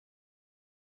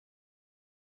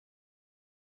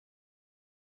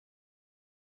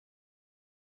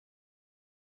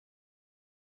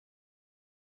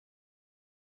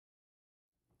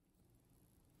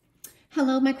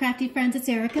Hello, my crafty friends. It's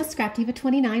Erica,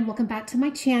 Scrapdiva29. Welcome back to my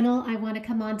channel. I want to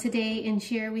come on today and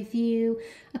share with you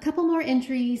a couple more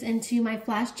entries into my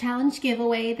Flash Challenge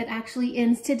giveaway that actually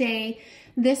ends today.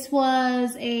 This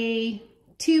was a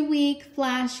 2-week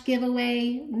Flash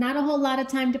giveaway, not a whole lot of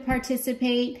time to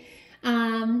participate.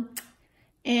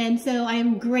 And so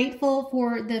I'm grateful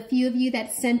for the few of you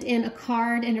that sent in a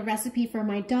card and a recipe for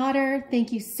my daughter.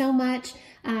 Thank you so much.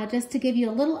 Just to give you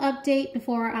a little update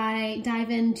before I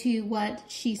dive into what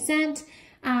she sent.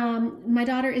 My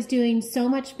daughter is doing so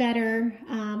much better.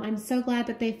 I'm so glad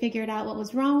that they figured out what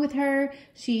was wrong with her.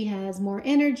 She has more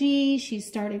energy. She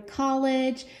started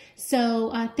college.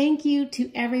 So thank you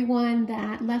to everyone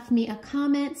that left me a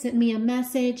comment, sent me a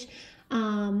message,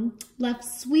 left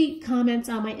sweet comments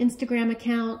on my Instagram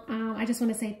account. I just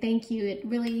want to say thank you. It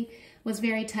really was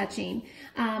very touching.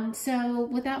 So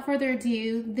without further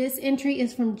ado, this entry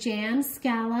is from Jan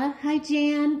Scala. Hi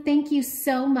Jan, thank you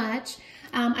so much.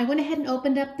 I went ahead and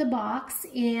opened up the box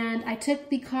and I took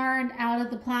the card out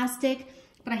of the plastic,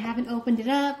 but I haven't opened it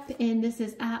up, and this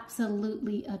is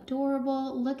absolutely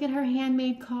adorable. Look at her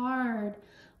handmade card.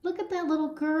 Look at that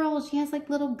little girl. She has like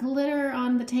little glitter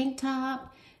on the tank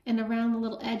top and around the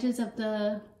little edges of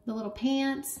the little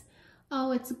pants.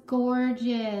 Oh, it's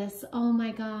gorgeous. Oh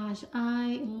my gosh,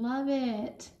 I love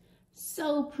it.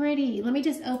 So pretty. Let me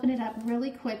just open it up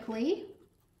really quickly.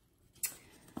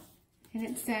 And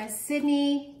it says,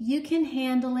 Sydney, you can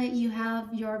handle it. You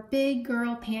have your big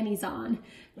girl panties on.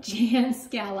 Jan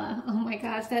Scala. Oh my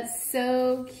gosh, that's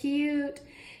so cute.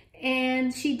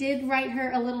 And she did write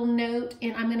her a little note,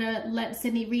 and I'm gonna let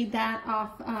Sydney read that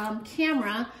off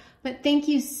camera. But thank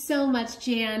you so much,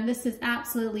 Jan. This is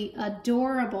absolutely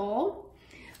adorable.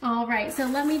 All right, so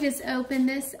let me just open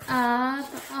this up.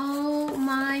 Oh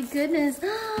my goodness.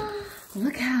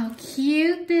 Look how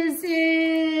cute this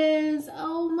is.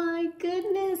 Oh my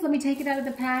goodness. Let me take it out of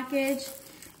the package.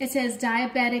 It says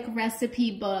diabetic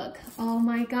recipe book. Oh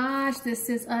my gosh, this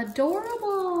is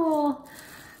adorable.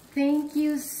 Thank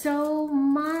you so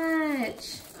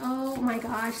much. Oh my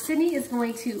gosh, Sydney is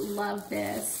going to love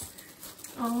this.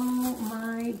 Oh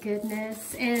my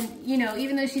goodness. And you know,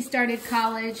 even though she started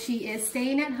college, she is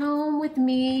staying at home with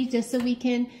me just so we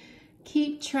can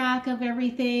keep track of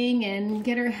everything and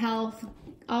get her health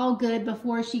all good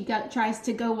before she tries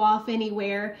to go off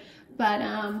anywhere.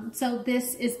 But so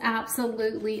this is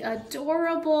absolutely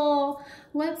adorable.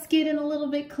 Let's get in a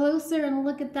little bit closer and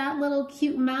look at that little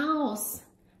cute mouse.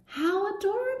 How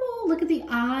adorable. Look at the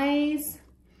eyes.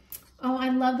 Oh, I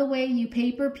love the way you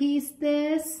paper pieced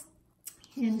this.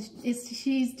 And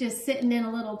she's just sitting in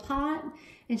a little pot,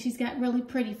 and she's got really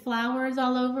pretty flowers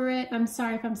all over it. I'm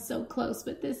sorry if I'm so close,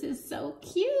 but this is so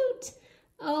cute.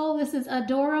 Oh, this is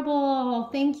adorable.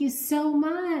 Thank you so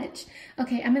much.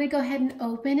 Okay, I'm gonna go ahead and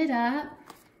open it up.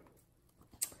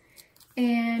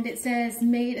 And it says,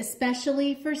 made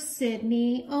especially for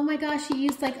Sydney. Oh my gosh, she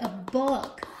used like a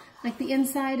book, like the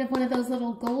inside of one of those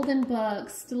little golden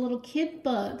books, the little kid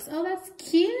books. Oh, that's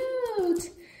cute.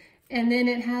 And then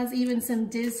it has even some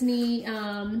Disney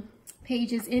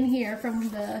pages in here from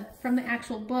the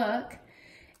actual book.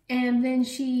 And then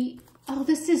oh,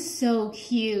 this is so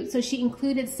cute. So she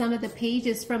included some of the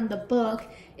pages from the book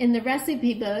in the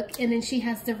recipe book, and then she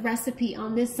has the recipe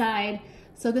on this side.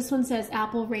 So this one says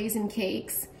apple raisin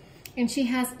cakes. And she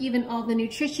has even all the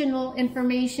nutritional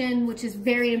information, which is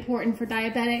very important for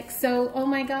diabetics. So, oh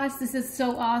my gosh, this is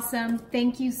so awesome.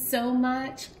 Thank you so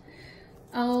much.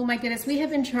 Oh my goodness, we have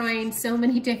been trying so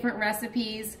many different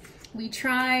recipes. We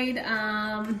tried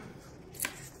a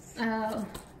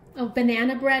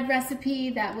banana bread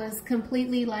recipe that was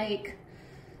completely like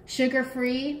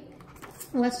sugar-free.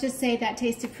 Let's just say that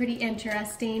tasted pretty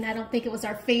interesting. I don't think it was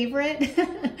our favorite,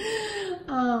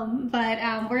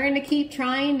 but we're gonna keep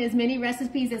trying as many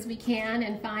recipes as we can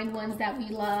and find ones that we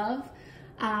love.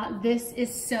 This is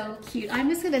so cute. I'm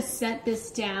just gonna set this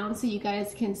down so you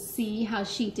guys can see how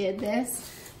she did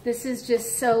this. This is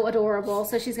just so adorable.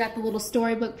 So she's got the little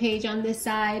storybook page on this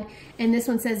side, and this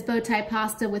one says bow tie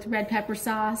pasta with red pepper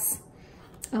sauce.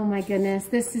 Oh my goodness,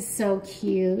 this is so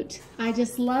cute. I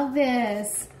just love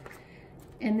this.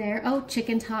 And there, oh,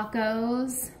 chicken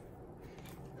tacos.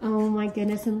 Oh my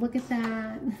goodness, and look at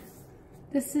that.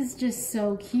 This is just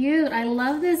so cute. I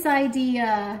love this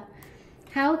idea.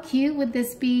 How cute would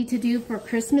this be to do for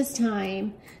Christmas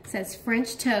time? It says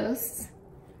French toast.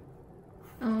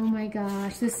 Oh my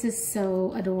gosh, this is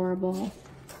so adorable.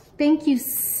 Thank you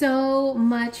so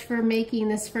much for making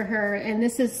this for her. And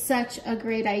this is such a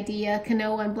great idea.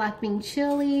 Quinoa and black bean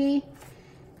chili.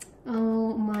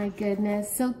 Oh my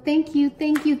goodness. So thank you,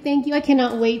 thank you, thank you. I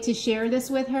cannot wait to share this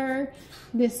with her.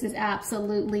 This is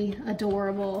absolutely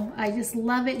adorable. I just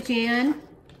love it, Jan.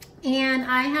 And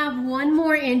I have one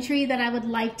more entry that I would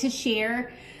like to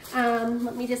share.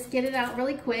 Let me just get it out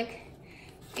really quick.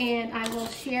 And I will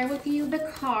share with you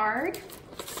the card.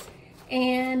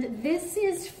 And this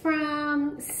is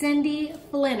from Cindy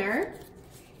Flinner.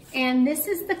 And this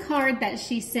is the card that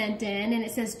she sent in. And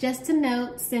it says, just a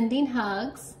note, sending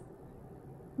hugs.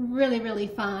 Really, really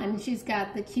fun. She's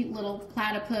got the cute little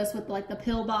platypus with like the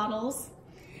pill bottles.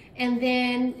 And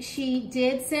then she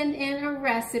did send in a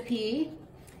recipe.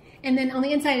 And then on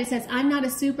the inside it says, I'm not a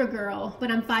Supergirl, but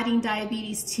I'm fighting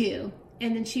diabetes too.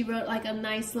 And then she wrote like a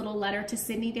nice little letter to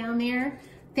Sydney down there.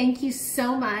 Thank you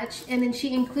so much. And then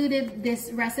she included this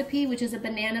recipe, which is a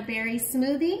banana berry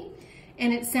smoothie.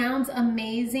 And it sounds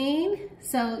amazing.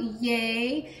 So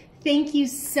yay. Thank you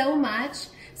so much.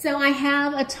 So I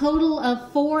have a total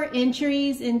of 4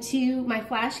 entries into my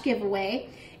flash giveaway.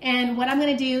 And what I'm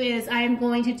gonna do is I'm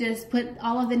going to just put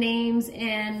all of the names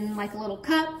in like a little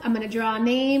cup. I'm gonna draw a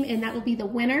name and that will be the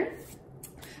winner.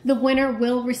 The winner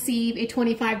will receive a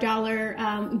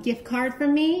 $25 gift card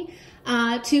from me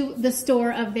to the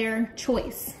store of their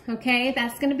choice, okay?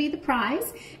 That's gonna be the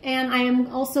prize. And I am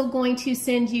also going to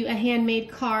send you a handmade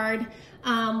card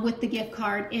with the gift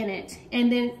card in it.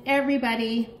 And then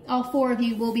everybody, all 4 of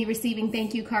you, will be receiving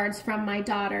thank you cards from my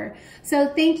daughter.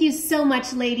 So thank you so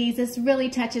much, ladies. This really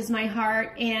touches my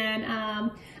heart.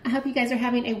 And I hope you guys are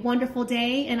having a wonderful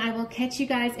day. And I will catch you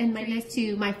guys in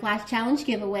my Flash Challenge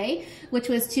giveaway, which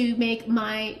was to make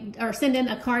send in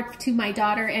a card to my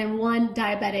daughter and 1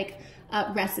 diabetic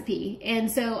recipe.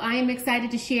 And so I am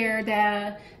excited to share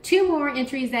the 2 more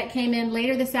entries that came in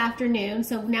later this afternoon.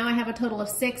 So now I have a total of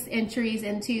 6 entries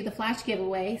into the flash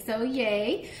giveaway. So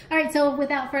yay. All right, so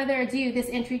without further ado, this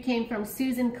entry came from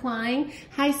Susan Klein.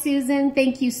 Hi, Susan.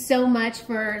 Thank you so much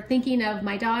for thinking of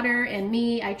my daughter and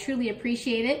me. I truly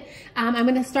appreciate it. I'm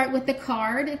going to start with the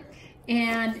card.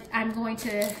 And I'm going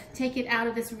to take it out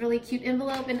of this really cute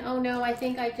envelope. And oh no, I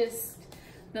think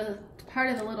the part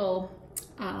of the little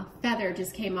feather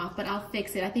just came off, but I'll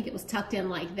fix it. I think it was tucked in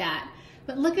like that.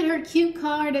 But look at her cute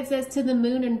card. It says to the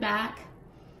moon and back.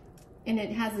 And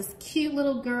it has this cute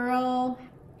little girl.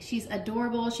 She's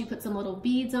adorable. She put some little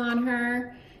beads on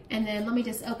her. And then let me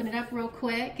just open it up real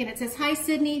quick. And it says, hi,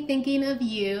 Sydney, thinking of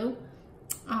you.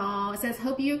 Oh, it says,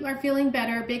 hope you are feeling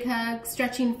better. Big hug,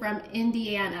 stretching from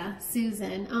Indiana,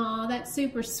 Susan. Oh, that's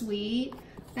super sweet.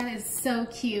 That is so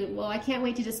cute. Well, I can't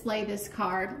wait to display this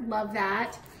card. Love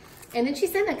that. And then she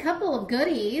sent a couple of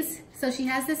goodies. So she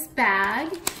has this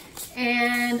bag.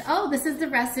 And, oh, this is the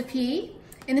recipe.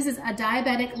 And this is a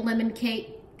diabetic lemon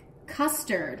cake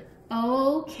custard.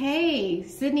 Okay,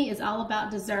 Sydney is all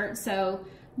about dessert. So,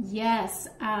 yes,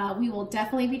 we will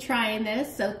definitely be trying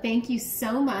this. So thank you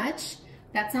so much.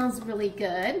 That sounds really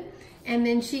good. And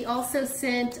then she also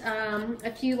sent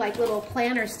a few like little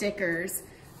planner stickers.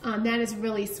 That is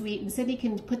really sweet. And Sydney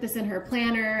can put this in her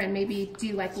planner and maybe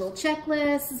do like little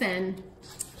checklists and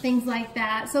things like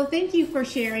that. So thank you for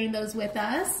sharing those with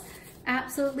us.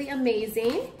 Absolutely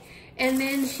amazing. And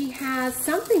then she has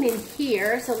something in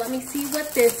here. So let me see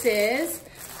what this is.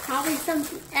 Probably some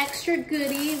extra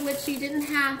goodie, which you didn't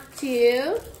have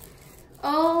to.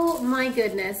 Oh my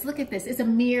goodness, look at this. It's a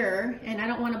mirror, and I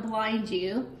don't want to blind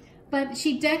you. But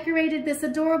she decorated this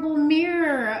adorable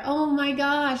mirror. Oh my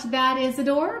gosh, that is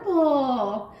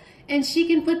adorable. And she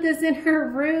can put this in her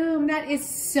room. That is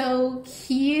so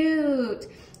cute.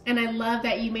 And I love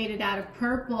that you made it out of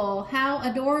purple. How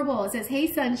adorable. It says,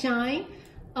 hey, sunshine.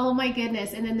 Oh my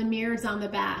goodness. And then the mirror's on the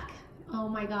back. Oh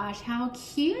my gosh, how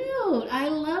cute. I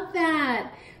love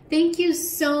that. Thank you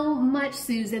so much,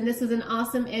 Susan. This was an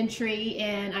awesome entry,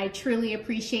 and I truly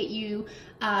appreciate you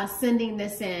sending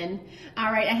this in.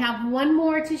 All right, I have one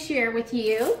more to share with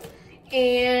you,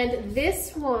 and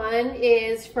this one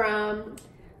is from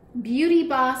Beauty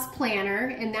Boss Planner,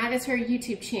 and that is her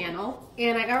YouTube channel,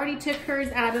 and I already took hers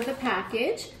out of the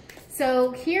package.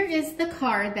 So here is the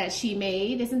card that she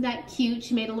made. Isn't that cute?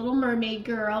 She made a little mermaid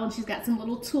girl, and she's got some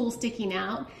little tools sticking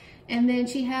out. And then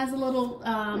she has a little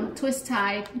twist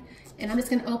tie, and I'm just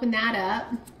gonna open that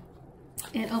up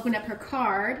and open up her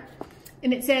card.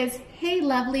 And it says, hey,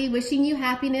 lovely, wishing you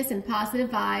happiness and positive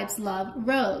vibes, love,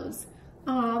 Rose.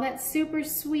 Oh, that's super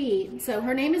sweet. So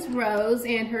her name is Rose,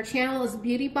 and her channel is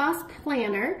Beauty Boss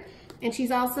Planner, and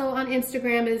she's also on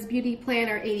Instagram as Beauty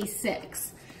Planner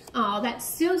 86. Oh, that's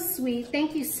so sweet.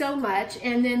 Thank you so much.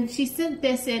 And then she sent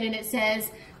this in, and it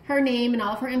says her name and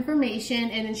all of her information,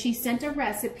 and then she sent a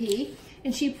recipe,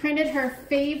 and she printed her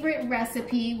favorite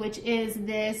recipe, which is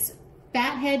this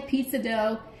fathead pizza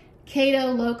dough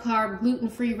keto, low carb,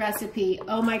 gluten-free recipe.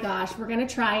 Oh my gosh, we're gonna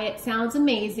try it. Sounds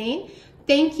amazing.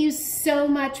 Thank you so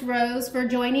much, Rose, for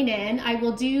joining in. I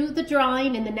will do the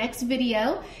drawing in the next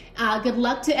video. Good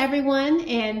luck to everyone,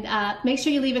 and make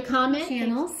sure you leave a comment.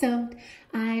 Channel. So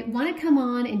I want to come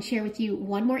on and share with you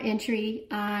one more entry.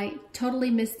 I totally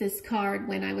missed this card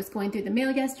when I was going through the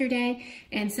mail yesterday,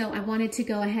 and so I wanted to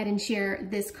go ahead and share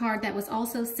this card that was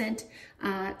also sent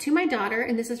to my daughter,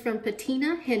 and this is from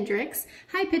Patina Hendricks.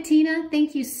 Hi, Patina.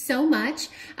 Thank you so much.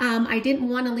 I didn't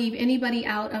want to leave anybody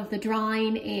out of the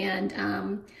drawing,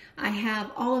 and I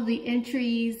have all of the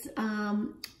entries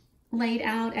laid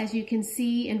out, as you can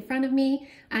see in front of me,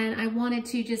 and I wanted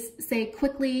to just say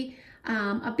quickly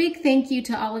a big thank you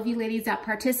to all of you ladies that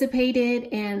participated,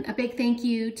 and a big thank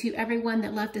you to everyone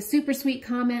that left a super sweet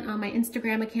comment on my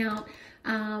Instagram account.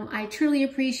 I truly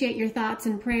appreciate your thoughts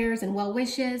and prayers and well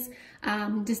wishes.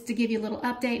 Just to give you a little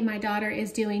update, my daughter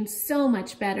is doing so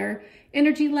much better.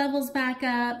 Energy levels back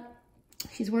up.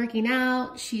 She's working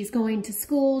out. She's going to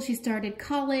school. She started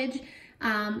college.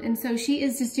 And so she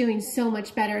is just doing so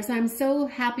much better. So I'm so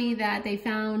happy that they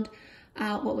found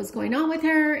what was going on with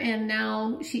her, and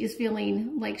now she is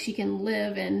feeling like she can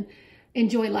live and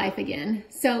enjoy life again.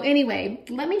 So anyway,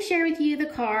 let me share with you the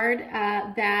card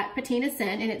that Patina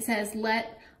sent, and it says,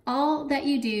 "Let all that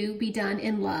you do be done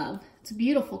in love." It's a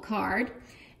beautiful card.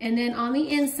 And then on the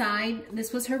inside,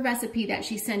 this was her recipe that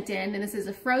she sent in, and this is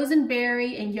a frozen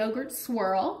berry and yogurt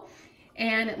swirl.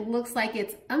 And it looks like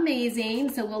it's amazing,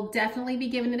 so we'll definitely be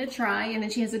giving it a try. And then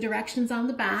she has the directions on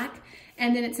the back,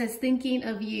 and then it says, "Thinking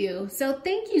of you." So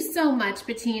thank you so much,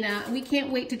 Patina. We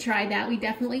can't wait to try that. We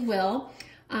definitely will.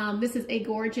 This is a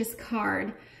gorgeous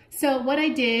card. So what I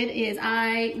did is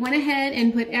I went ahead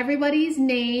and put everybody's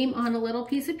name on a little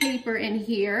piece of paper in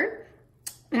here,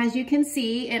 as you can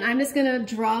see, and I'm just gonna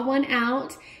draw one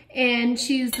out and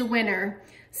choose the winner.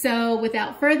 So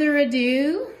without further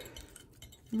ado,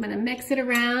 I'm gonna mix it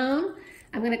around.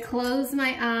 I'm gonna close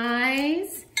my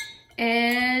eyes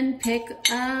and pick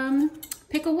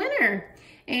a winner.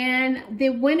 And the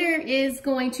winner is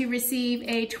going to receive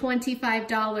a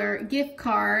 $25 gift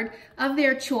card of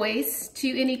their choice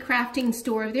to any crafting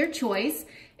store of their choice.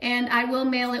 And I will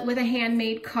mail it with a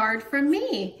handmade card from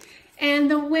me.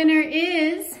 And the winner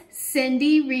is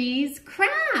Cindy Rees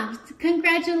Craft.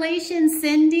 Congratulations,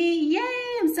 Cindy.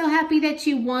 Yay, I'm so happy that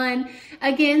you won.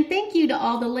 Again, thank you to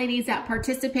all the ladies that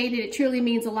participated. It truly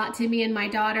means a lot to me and my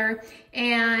daughter.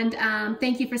 And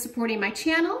thank you for supporting my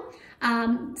channel.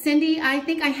 Cindy, I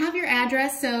think I have your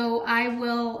address, so I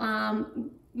will,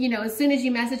 you know, as soon as you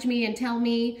message me and tell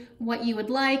me what you would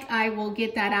like, I will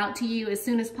get that out to you as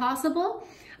soon as possible.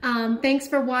 Thanks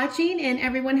for watching, and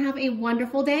everyone have a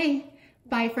wonderful day.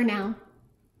 Bye for now.